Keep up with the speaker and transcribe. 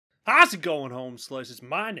How's it going, home slices?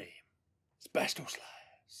 My name is Basto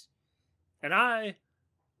Slice. And I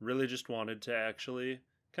really just wanted to actually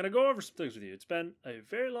kind of go over some things with you. It's been a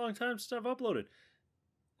very long time since I've uploaded.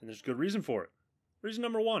 And there's a good reason for it. Reason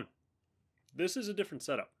number one, this is a different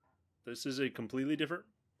setup. This is a completely different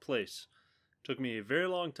place. Took me a very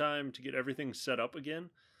long time to get everything set up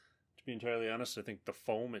again. To be entirely honest, I think the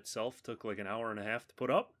foam itself took like an hour and a half to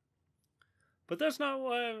put up. But that's not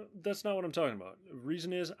what I'm talking about. The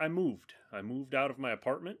reason is I moved. I moved out of my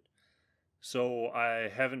apartment. So I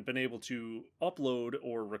haven't been able to upload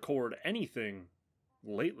or record anything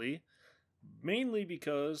lately. Mainly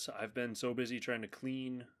because I've been so busy trying to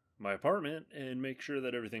clean my apartment and make sure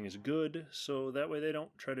that everything is good. So that way they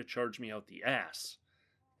don't try to charge me out the ass.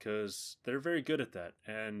 Because they're very good at that.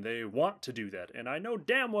 And they want to do that. And I know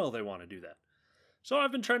damn well they want to do that. So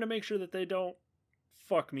I've been trying to make sure that they don't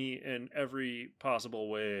fuck me in every possible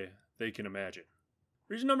way they can imagine.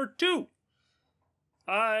 Reason number two.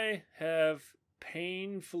 I have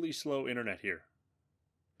painfully slow internet here.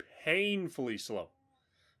 Painfully slow.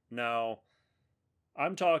 Now,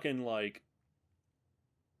 I'm talking like,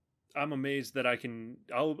 I'm amazed that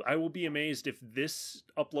I will be amazed if this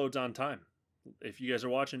uploads on time. If you guys are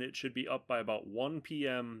watching, it should be up by about 1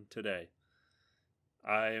 p.m. today.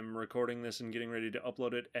 I am recording this and getting ready to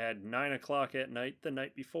upload it at 9 o'clock at night the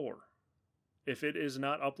night before. If it is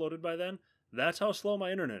not uploaded by then, that's how slow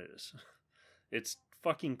my internet is. It's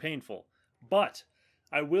fucking painful. But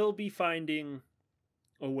I will be finding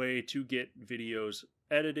a way to get videos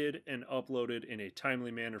edited and uploaded in a timely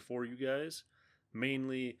manner for you guys.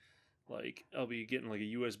 Mainly, like, I'll be getting like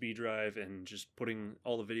a USB drive and just putting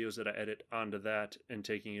all the videos that I edit onto that and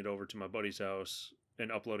taking it over to my buddy's house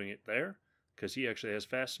and uploading it there. Because he actually has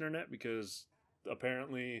fast internet, because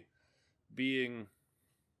apparently being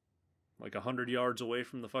like 100 yards away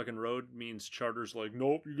from the fucking road means Charter's like,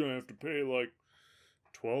 nope, you're going to have to pay like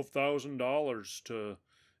 $12,000 to,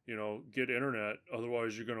 get internet.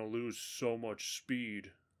 Otherwise you're going to lose so much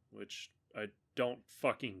speed, which I don't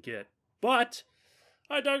fucking get. But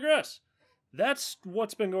I digress. That's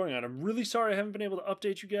what's been going on. I'm really sorry I haven't been able to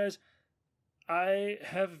update you guys. I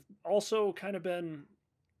have also kind of been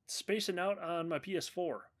spacing out on my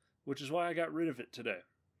PS4, which is why I got rid of it today.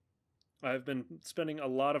 I've been spending a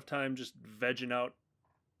lot of time just vegging out,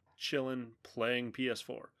 chilling, playing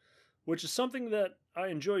PS4, which is something that I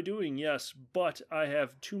enjoy doing, yes, but I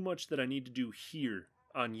have too much that I need to do here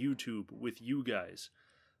on YouTube with you guys.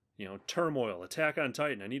 Turmoil, Attack on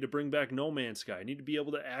Titan. I need to bring back No Man's Sky. I need to be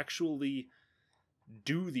able to actually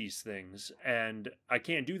do these things, and I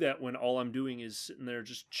can't do that when all I'm doing is sitting there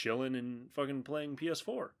just chilling and fucking playing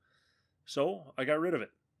PS4. So I got rid of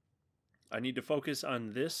it. I need to focus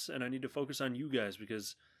on this, and I need to focus on you guys,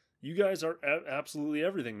 because you guys are absolutely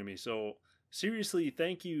everything to me. So seriously,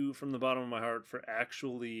 thank you from the bottom of my heart for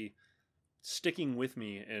actually sticking with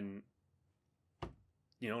me and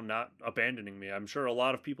not abandoning me. I'm sure a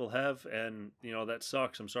lot of people have, and that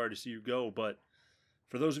sucks. I'm sorry to see you go, but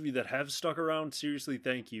for those of you that have stuck around, seriously,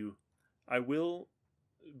 thank you.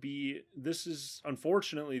 This is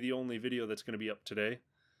unfortunately the only video that's going to be up today,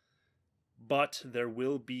 but there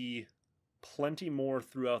will be plenty more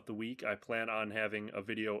throughout the week. I plan on having a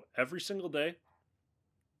video every single day.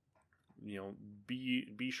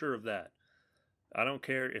 Be sure of that. I don't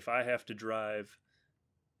care if I have to drive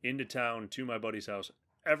into town to my buddy's house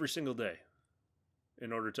every single day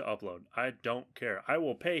in order to upload. I don't care. I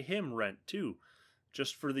will pay him rent too,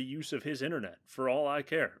 just for the use of his internet, for all I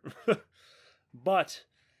care. But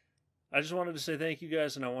I just wanted to say thank you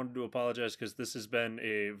guys, and I wanted to apologize because this has been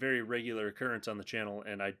a very regular occurrence on the channel,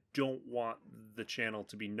 and I don't want the channel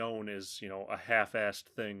to be known as, a half-assed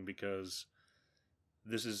thing, because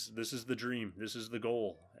this is the dream, this is the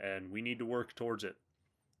goal, and we need to work towards it.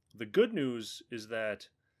 The good news is that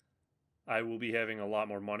I will be having a lot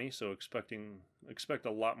more money, so expect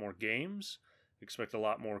a lot more games, expect a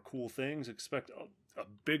lot more cool things, expect a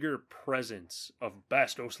bigger presence of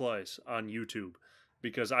Basto Slice on YouTube,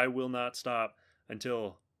 because I will not stop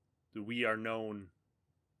until we are known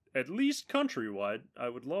at least countrywide. I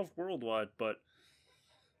would love worldwide, but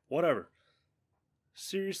whatever.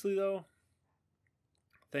 Seriously though,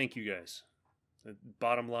 thank you guys.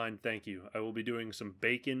 Bottom line, thank you. I will be doing some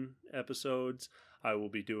bacon episodes. I will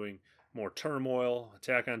be doing more Turmoil,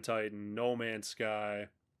 Attack on Titan, No Man's Sky.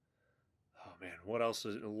 Oh man, what else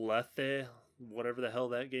is it? Lethe? Whatever the hell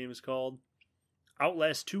that game is called.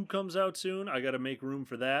 Outlast 2 comes out soon. I gotta make room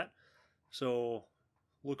for that. So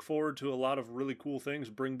look forward to a lot of really cool things.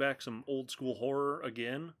 Bring back some old school horror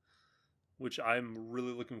again, which I'm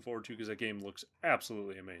really looking forward to because that game looks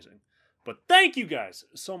absolutely amazing. But thank you guys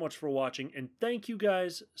so much for watching, and thank you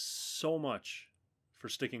guys so much for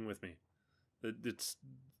sticking with me. It's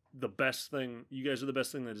the best thing. You guys are the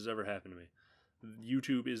best thing that has ever happened to me.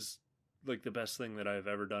 YouTube is like the best thing that I've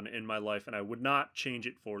ever done in my life, and I would not change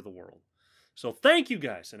it for the world. So thank you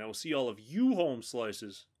guys, and I will see all of you home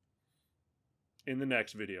slices in the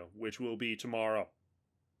next video, which will be tomorrow.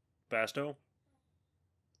 Basto,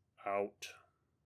 out.